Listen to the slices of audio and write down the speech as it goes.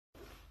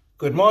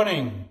Good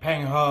morning,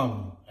 Pang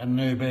Hong and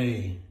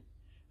Newbie.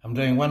 I'm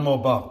doing one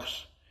more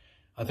box.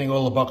 I think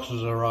all the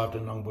boxes arrived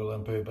in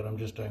Nongbualumphu, but I'm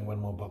just doing one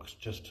more box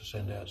just to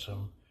send out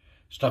some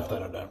stuff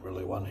that I don't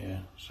really want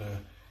here. So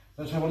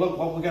let's have a look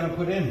what we're going to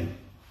put in.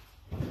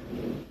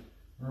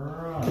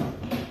 Right.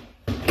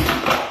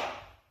 A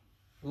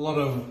lot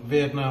of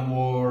Vietnam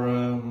War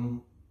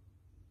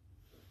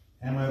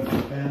ammo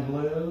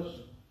bandoliers,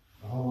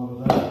 a whole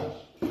lot of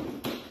those.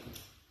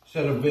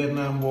 Set of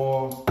Vietnam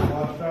War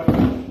wire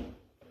straps.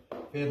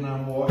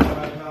 Vietnam War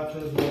ammo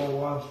pouches, more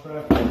wire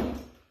strap,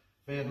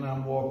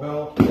 Vietnam War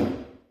belt,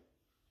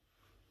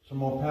 some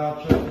more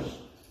pouches,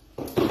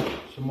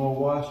 some more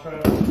wire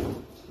strap,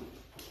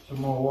 some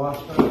more wire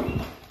strap,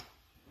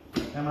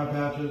 ammo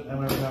pouches,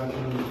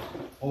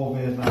 all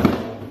Vietnam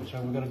War.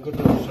 So we've got a good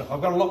little set.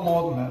 I've got a lot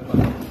more than that, but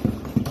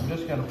I'm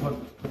just going to put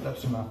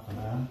that's enough for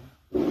now.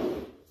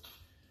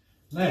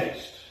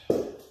 Next.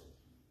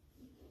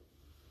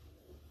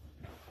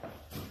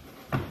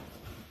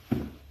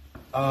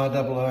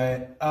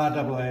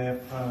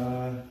 RAAF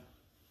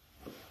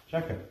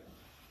jacket,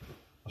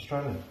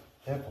 Australian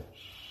Air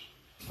Force.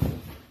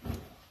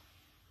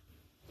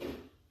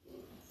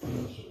 What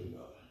else have we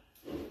got?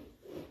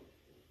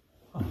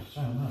 Oh,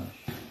 so much.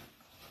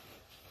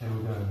 There we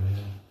go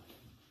here.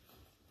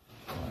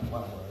 Won't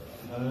worry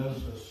about those.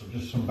 That's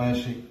just some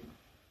basic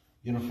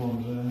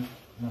uniforms there.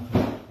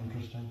 Nothing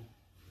interesting.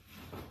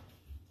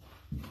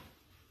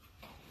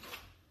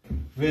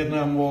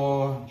 Vietnam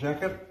War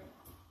jacket.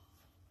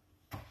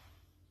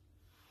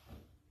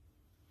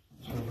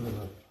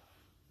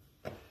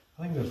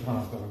 I think there's one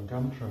I've got on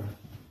Gumtree.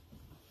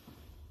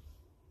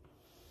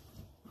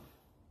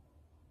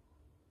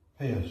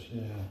 Pierce,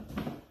 yeah.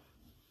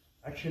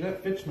 Actually,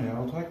 that fits me.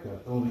 I'll take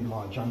that. That'll be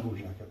my jungle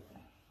jacket.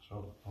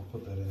 So I'll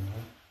put that in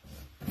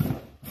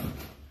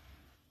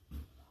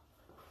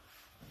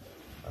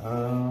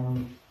there.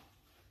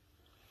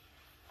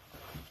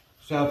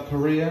 South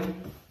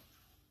Korean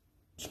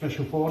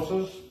Special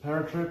Forces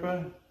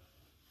paratrooper.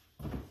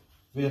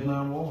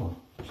 Vietnam War.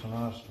 It's a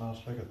nice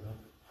jacket there.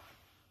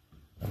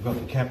 I've got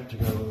the cap to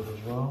go with it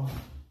as well.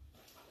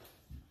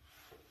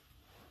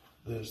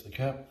 There's the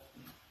cap.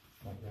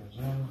 That goes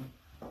in.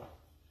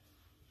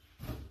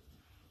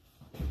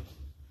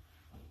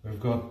 We've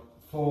got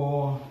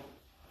four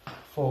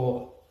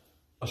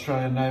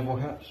Australian naval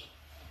hats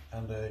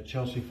and a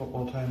Chelsea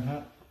football team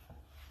hat.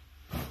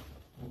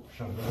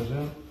 Shove those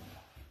in.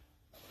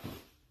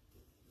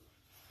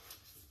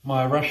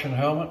 My Russian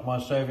helmet, my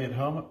Soviet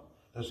helmet,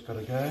 that's got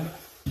to go.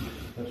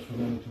 That's for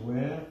me to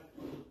wear.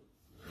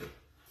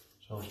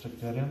 So I'll stick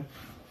that in.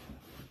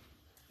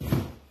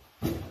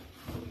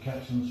 Put the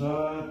caps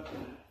inside.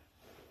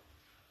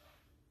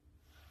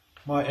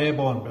 My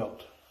airborne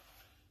belt.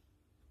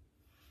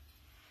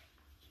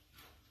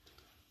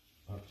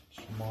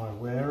 That's my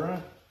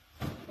wearer.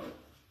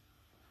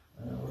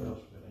 What else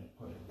do we need to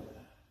put in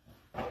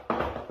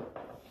there?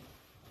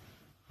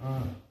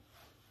 Right.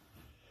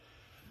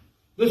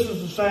 This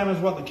is the same as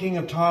what the King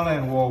of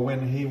Thailand wore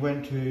when he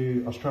went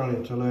to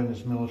Australia to learn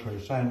his military.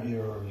 Same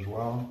era as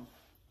well.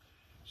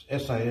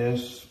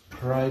 SAS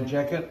parade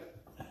jacket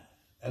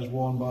as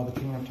worn by the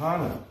King of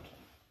Thailand.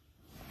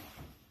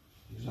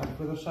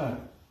 Exactly the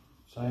same.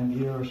 Same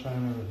era,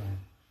 same everything.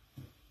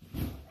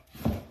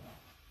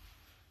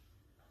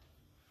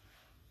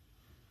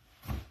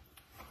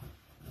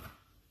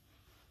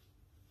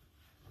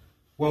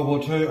 World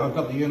War II, I've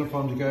got the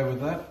uniform to go with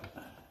that.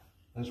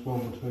 That's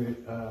World War II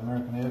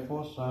American Air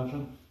Force,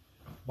 Sergeant,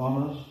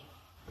 bombers.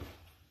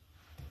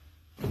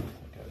 That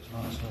goes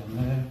nicely in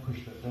there,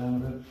 push that down a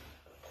bit.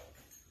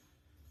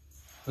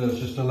 There's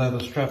just a leather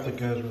strap that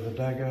goes with a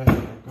dagger.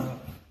 I've got a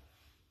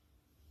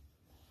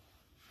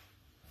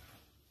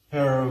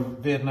pair of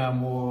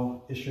Vietnam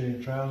War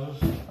issue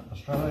trousers,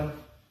 Australia.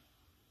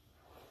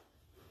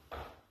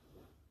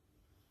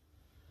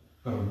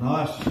 Got a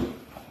nice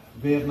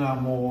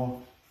Vietnam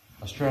War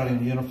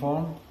Australian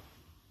uniform,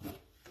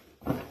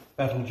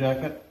 battle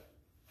jacket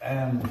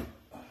and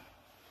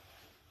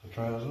the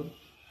trousers.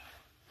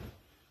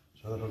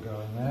 So that'll go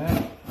in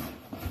there.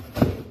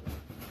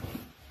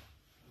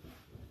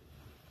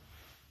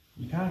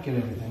 You can't get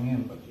everything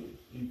in, but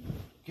you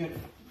get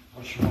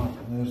what you want,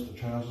 and there's the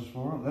trousers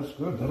for it. That's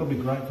good. That'll be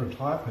great for a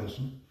Thai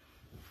person.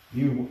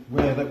 You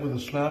wear that with a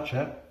slouch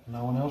hat,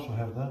 no one else will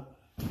have that.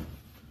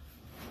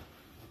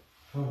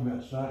 Talking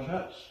about slouch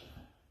hats,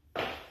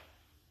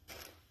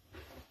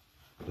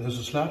 there's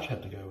a slouch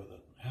hat to go with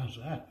it. How's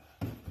that?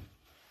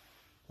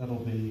 That'll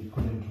be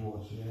put in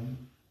towards the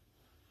end.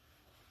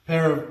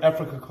 Pair of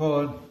Africa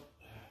coloured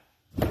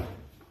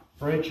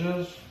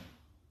breeches.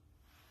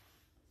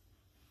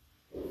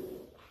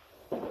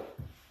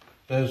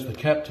 There's the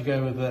cap to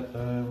go with that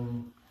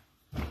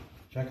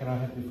jacket I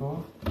had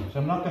before. So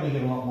I'm not going to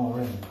get a lot more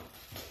in.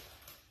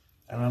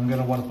 And I'm going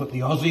to want to put the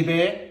Aussie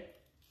bear.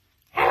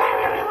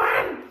 Hello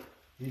everyone!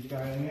 He's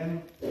going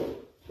in.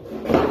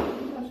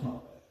 That's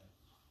not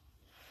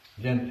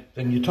bad.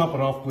 Then you top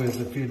it off with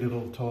a few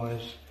little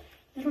toys.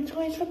 Little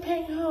toys for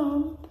Pang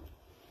Hong.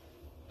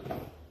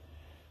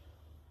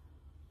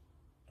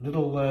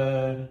 little,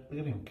 look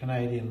at him,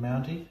 Canadian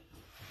Mountie.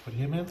 Put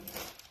him in.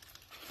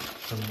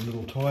 Some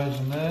little toys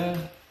in there.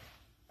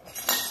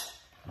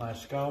 My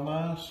skull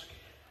mask.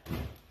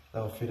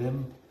 They'll fit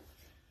in.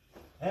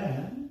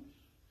 And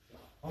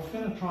I was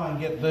going to try and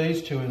get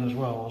these two in as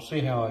well. I'll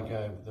see how I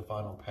go with the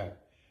final pack.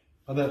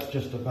 But that's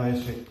just a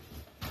basic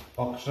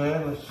box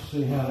there. Let's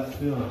see how that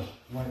feels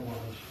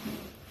weight-wise.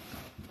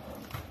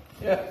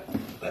 Yeah,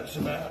 that's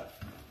about.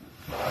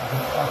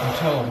 I can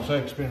tell I'm so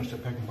experienced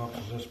at packing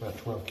boxes. That's about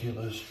 12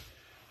 kilos.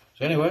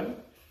 So anyway,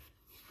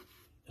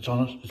 it's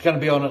on. It's going to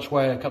be on its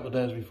way a couple of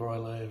days before I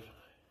leave.